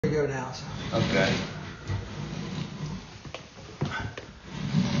to go now. So. Okay.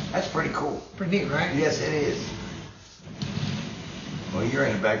 That's pretty cool. Pretty neat, right? Yes, it is. Well, you're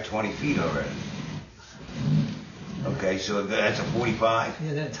in about 20 feet already. Okay, so that's a 45?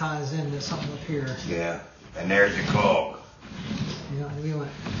 Yeah, then it ties into something up here. Yeah. And there's the clog. You know, we went.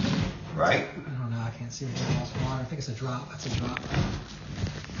 Right? I don't know. I can't see anything else. Water. I think it's a drop. That's a drop. Yeah,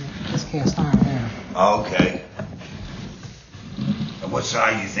 that's cast iron there. Okay. And what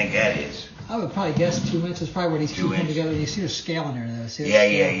size do you think that is? I would probably guess 2 inches. Probably where these 2 two come inches. together. You see the scale in there, though. See that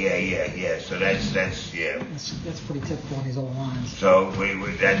Yeah, scale? yeah. So that's yeah. That's pretty typical on these old lines. So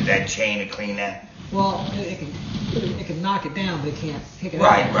that chain to clean that? Well, it can knock it down, but it can't pick it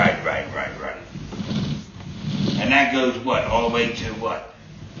Right. up. Right. And that goes what? All the way to what?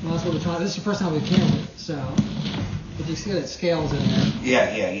 Well, that's what we're trying. This is the first time we've cammed it, so. But you see that scales in there.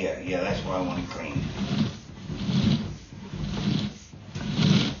 Yeah. That's why I want to clean.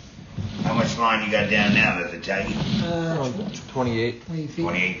 How much line you got down now? Does it tell you? 28. 20 feet.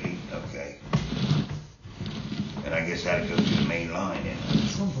 28 feet. Okay. And I guess that'll go to the main line then. At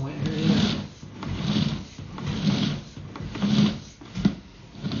some point here, yeah.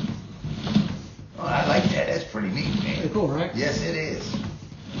 Oh, I like that. That's pretty neat, man. Pretty cool, right? Yes, it is.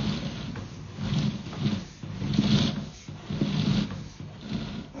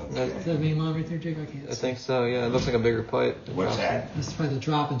 Is that the main line right there, Jake? I can't I see. think so, yeah. It looks like a bigger pipe. What's that? This is probably the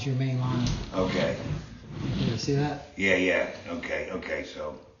drop into your main line. Okay. You see that? Yeah. Okay.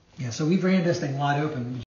 So. Yeah, so we've ran this thing wide open.